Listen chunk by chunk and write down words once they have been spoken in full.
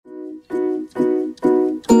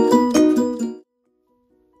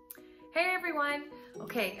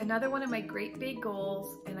Okay, another one of my great big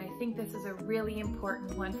goals, and I think this is a really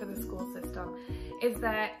important one for the school system, is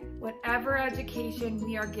that whatever education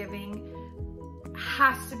we are giving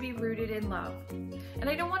has to be rooted in love. And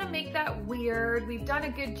I don't want to make that weird. We've done a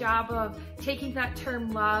good job of taking that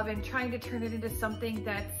term love and trying to turn it into something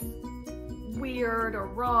that's weird or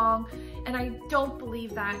wrong. And I don't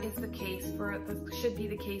believe that is the case should be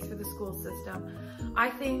the case for the school system. I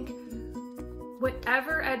think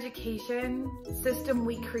whatever education system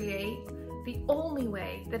we create, the only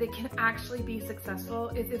way that it can actually be successful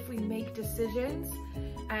is if we make decisions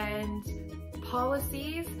and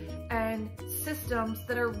policies and systems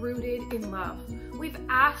that are rooted in love. We've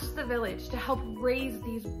asked the village to help raise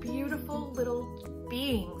these beautiful little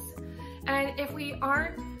beings. And if we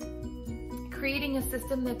aren't creating a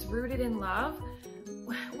system that's rooted in love,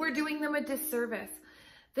 we're doing them a disservice.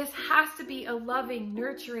 This has to be a loving,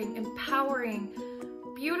 nurturing, empowering,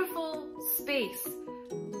 beautiful space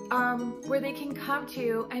where they can come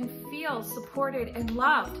to and feel supported and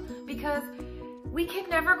loved, because we can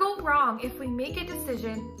never go wrong if we make a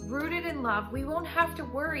decision rooted in love. We won't have to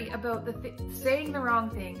worry about saying the wrong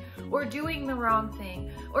thing or doing the wrong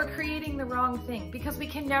thing or creating the wrong thing, because we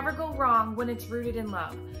can never go wrong when it's rooted in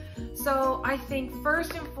love. So I think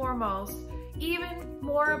first and foremost, even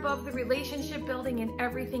more above the relationship building and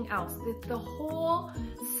everything else, the whole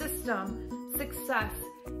system success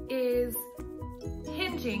is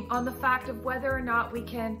hinging on the fact of whether or not we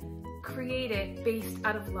can create it based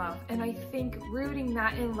out of love. And I think rooting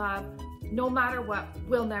that in love, no matter what,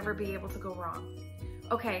 will never be able to go wrong.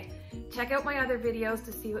 Okay, check out my other videos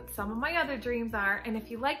to see what some of my other dreams are. And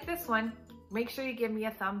if you like this one, make sure you give me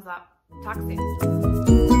a thumbs up. Talk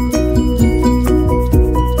soon.